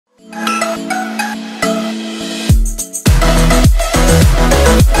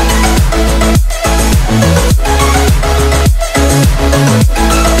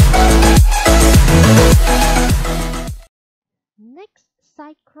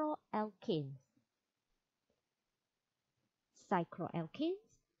cycloalkanes. Cycloalkanes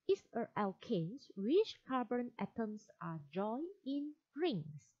is an alkanes which carbon atoms are joined in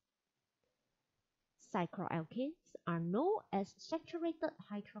rings. Cycloalkanes are known as saturated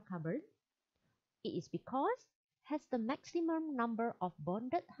hydrocarbons. It is because it has the maximum number of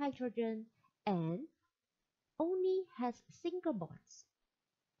bonded hydrogen and only has single bonds.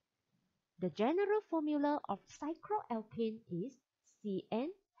 The general formula of cycloalkane is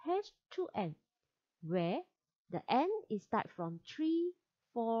CnH2n, where the N is start from 3,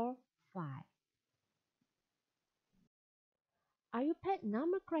 4, 5. IUPAC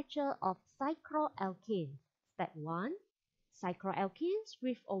nomenclature of cycloalkanes. Step 1. Cycloalkanes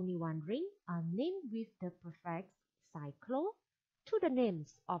with only one ring are named with the prefix cyclo to the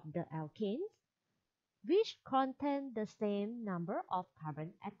names of the alkanes, which contain the same number of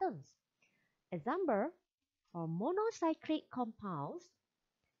carbon atoms. Example, for monocyclic compounds.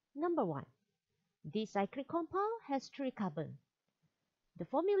 Number 1. This cyclic compound has 3 carbons. The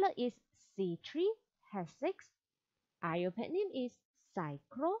formula is C3H6. IUPAC name is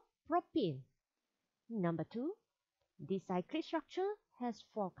cyclopropene. Number 2. This cyclic structure has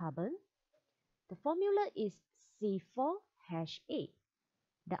 4 carbons. The formula is C4H8.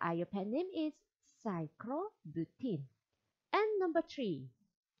 The IUPAC name is cyclobutene. And number 3.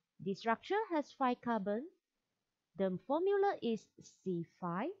 This structure has 5 carbons. The formula is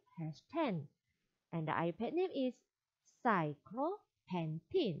C5H10. And the IUPAC name is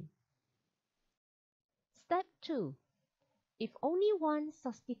cyclopentene. Step 2. If only one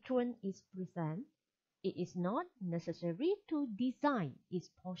substituent is present, it is not necessary to design its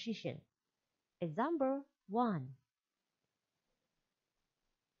position. Example 1.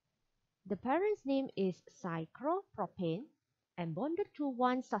 The parent's name is cyclopropane and bonded to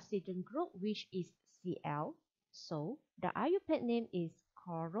one substituent group which is Cl, so the IUPAC name is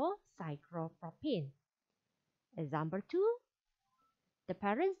chlorocyclopropane. Example 2. The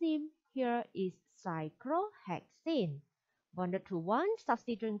parent's name here is cyclohexane, bonded to one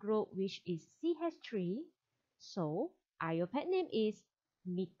substituent group which is CH3, so IUPAC name is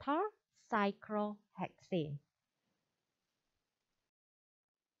methyl-cyclohexane.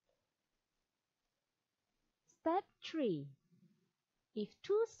 Step 3. If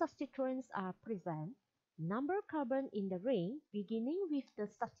 2 substituents are present, number carbon in the ring beginning with the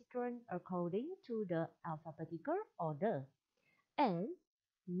substituent according to the alphabetical order, and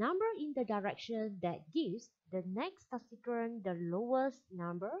number in the direction that gives the next substituent the lowest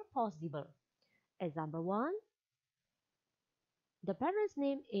number possible. Example 1. The parent's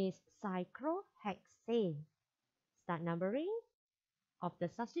name is cyclohexane. Start numbering of the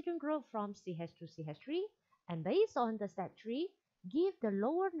substituent group from CH to CH3, and based on the step 3, give the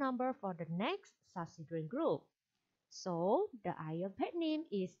lower number for the next substituent group. So the IUPAC name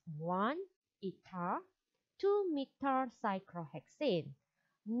is 1-ethyl 2-methyl-cyclohexane,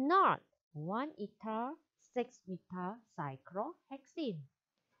 not 1-ethyl 6-methyl-cyclohexane.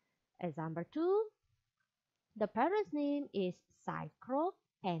 Example 2. The parent's name is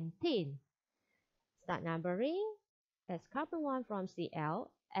cyclopentene. Start numbering as carbon 1 from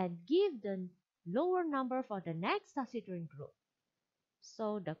Cl and give the lower number for the next substituent group.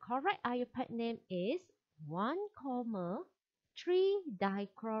 So the correct IUPAC name is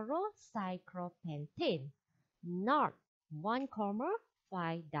 1,3-dichlorocyclopentane, not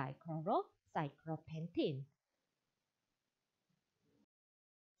 1,5-dichlorocyclopentane.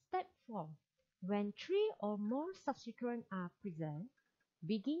 Step 4. When 3 or more substituents are present,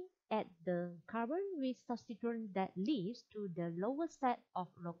 begin at the carbon with substituent that leads to the lower set of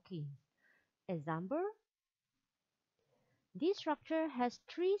locants. Example, this structure has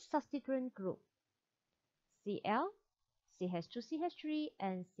 3 substituent groups, Cl, CH2CH3,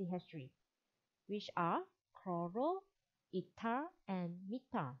 and CH3, which are chloro, ethyl, and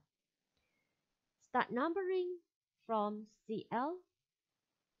methyl. Start numbering from Cl.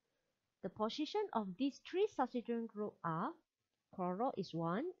 The position of these 3 substituent groups are chloro is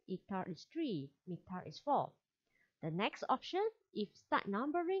 1, ethyl is 3, methyl is 4. The next option, if start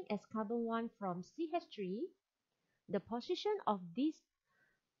numbering as carbon 1 from CH3, the position of these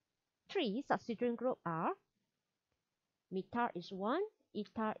 3 substituent groups are methyl is 1,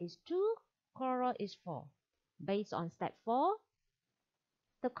 ethyl is 2, chloro is 4. Based on step 4,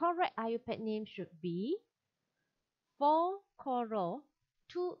 the correct IUPAC name should be 4-chloro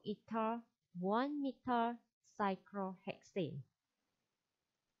 2-ethyl 1-methyl cyclohexane.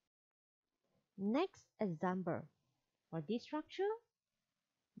 Next example. For this structure,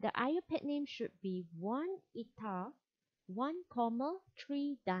 the IUPAC name should be 1-ethyl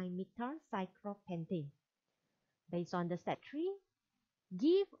 1,3-dimethyl cyclopentane. Based on the step 3,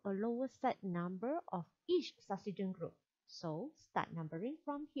 Give a lowest set number of each substituent group. So start numbering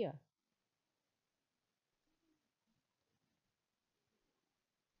from here.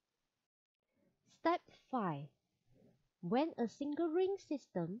 Step 5. When a single ring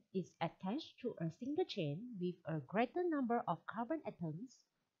system is attached to a single chain with a greater number of carbon atoms,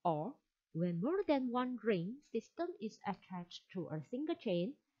 or when more than one ring system is attached to a single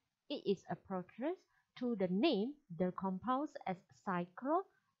chain, it is appropriate to the name the compounds as cycloalkane.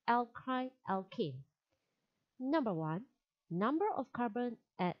 Number 1, number of carbon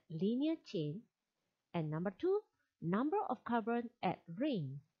at linear chain, and number 2, number of carbon at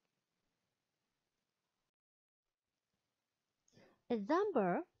ring.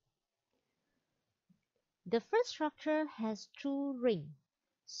 Example, the first structure has 2 rings,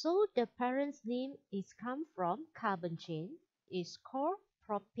 so the parent's name is come from carbon chain is called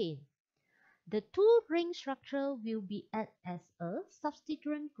propane. The 2-ring structure will be added as a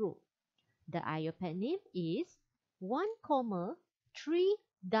substituent group. The IUPAC name is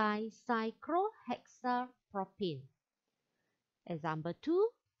 1,3-dicyclohexapropane. Example 2.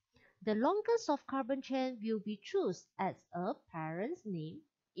 The longest of carbon chain will be chosen as a parent's name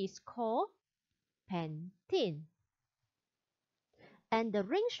is called pentane. And the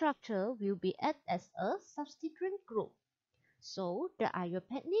ring structure will be added as a substituent group. So the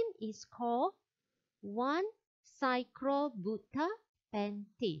IUPAC name is called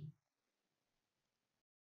 1,cyclobutapentane.